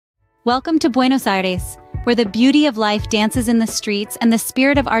Welcome to Buenos Aires, where the beauty of life dances in the streets and the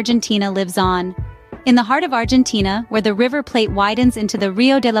spirit of Argentina lives on. In the heart of Argentina, where the River Plate widens into the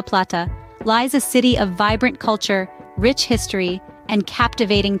Rio de la Plata, lies a city of vibrant culture, rich history, and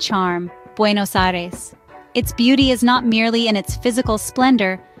captivating charm, Buenos Aires. Its beauty is not merely in its physical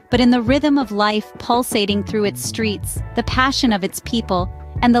splendor, but in the rhythm of life pulsating through its streets, the passion of its people,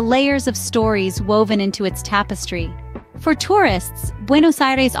 and the layers of stories woven into its tapestry. For tourists, Buenos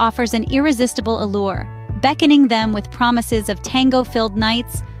Aires offers an irresistible allure, beckoning them with promises of tango-filled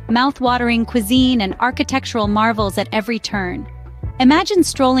nights, mouth-watering cuisine, and architectural marvels at every turn. Imagine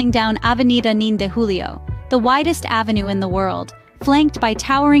strolling down Avenida 9 de Julio, the widest avenue in the world, flanked by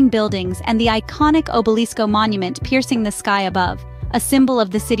towering buildings and the iconic Obelisco monument piercing the sky above, a symbol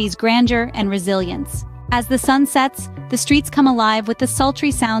of the city's grandeur and resilience. As the sun sets, the streets come alive with the sultry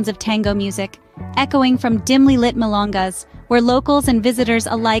sounds of tango music, echoing from dimly lit milongas, where locals and visitors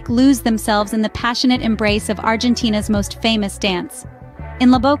alike lose themselves in the passionate embrace of Argentina's most famous dance.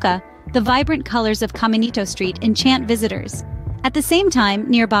 In La Boca, the vibrant colors of Caminito Street enchant visitors. At the same time,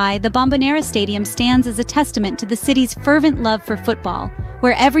 nearby, the Bombonera Stadium stands as a testament to the city's fervent love for football,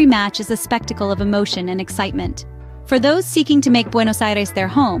 where every match is a spectacle of emotion and excitement. For those seeking to make Buenos Aires their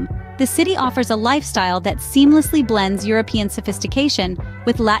home, the city offers a lifestyle that seamlessly blends European sophistication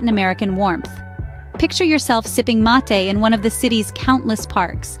with Latin American warmth. Picture yourself sipping mate in one of the city's countless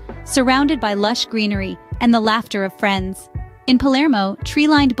parks, surrounded by lush greenery and the laughter of friends. In Palermo,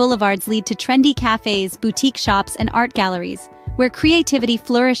 tree-lined boulevards lead to trendy cafes, boutique shops, and art galleries, where creativity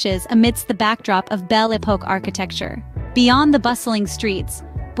flourishes amidst the backdrop of Belle Epoque architecture. Beyond the bustling streets,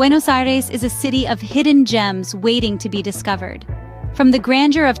 Buenos Aires is a city of hidden gems waiting to be discovered. From the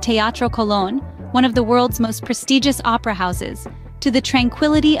grandeur of Teatro Colón, one of the world's most prestigious opera houses, to the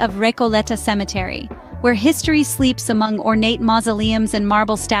tranquility of Recoleta Cemetery, where history sleeps among ornate mausoleums and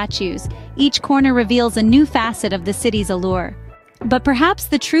marble statues, each corner reveals a new facet of the city's allure. But perhaps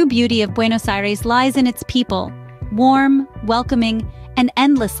the true beauty of Buenos Aires lies in its people, warm, welcoming, and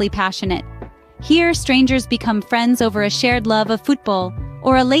endlessly passionate. Here, strangers become friends over a shared love of football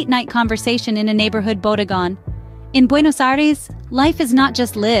or a late-night conversation in a neighborhood bodegon. In Buenos Aires, life is not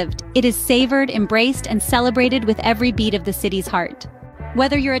just lived, it is savored, embraced, and celebrated with every beat of the city's heart.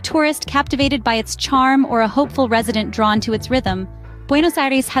 Whether you're a tourist captivated by its charm or a hopeful resident drawn to its rhythm, Buenos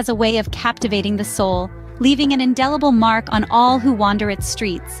Aires has a way of captivating the soul, leaving an indelible mark on all who wander its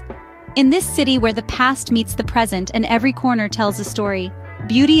streets. In this city where the past meets the present and every corner tells a story,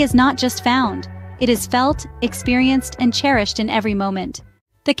 beauty is not just found, it is felt, experienced, and cherished in every moment.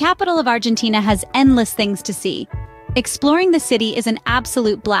 The capital of Argentina has endless things to see. Exploring the city is an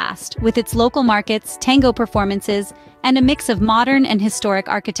absolute blast, with its local markets, tango performances, and a mix of modern and historic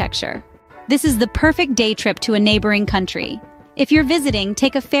architecture. This is the perfect day trip to a neighboring country. If you're visiting,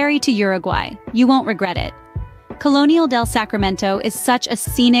 take a ferry to Uruguay. You won't regret it. Colonial del Sacramento is such a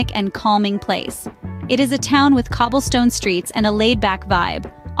scenic and calming place. It is a town with cobblestone streets and a laid-back vibe,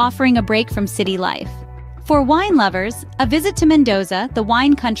 offering a break from city life. For wine lovers, a visit to Mendoza, the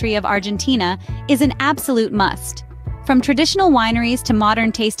wine country of Argentina, is an absolute must. From traditional wineries to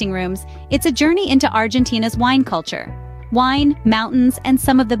modern tasting rooms, it's a journey into Argentina's wine culture. Wine, mountains, and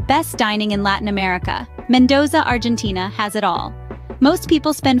some of the best dining in Latin America. Mendoza, Argentina has it all. Most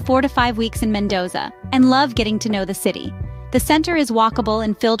people spend 4 to 5 weeks in Mendoza and love getting to know the city. The center is walkable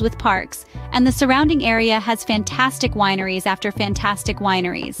and filled with parks, and the surrounding area has fantastic wineries after fantastic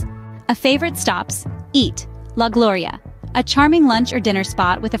wineries. A favorite stops: Eat La Gloria, a charming lunch or dinner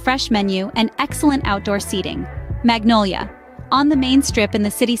spot with a fresh menu and excellent outdoor seating. Magnolia. On the main strip in the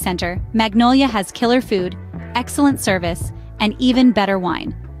city center, Magnolia has killer food, excellent service, and even better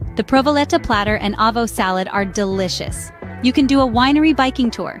wine. The provoleta platter and avo salad are delicious. You can do a winery biking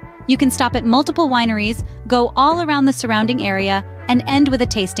tour. You can stop at multiple wineries, go all around the surrounding area, and end with a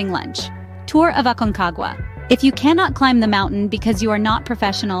tasting lunch. Tour of Aconcagua. If you cannot climb the mountain because you are not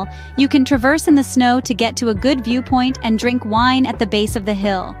professional, you can traverse in the snow to get to a good viewpoint and drink wine at the base of the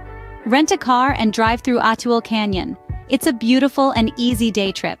hill. Rent a car and drive through Atuel Canyon. It's a beautiful and easy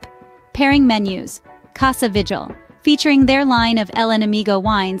day trip. Pairing menus. Casa Vigil. Featuring their line of El Enemigo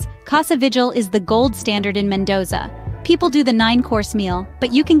wines, Casa Vigil is the gold standard in Mendoza. People do the 9-course meal,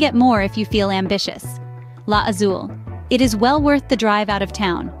 but you can get more if you feel ambitious. La Azul. It is well worth the drive out of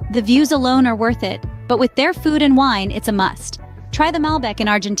town. The views alone are worth it, but with their food and wine, it's a must. Try the Malbec in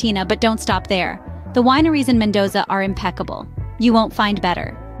Argentina, but don't stop there. The wineries in Mendoza are impeccable. You won't find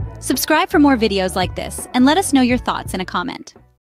better. Subscribe for more videos like this, and let us know your thoughts in a comment.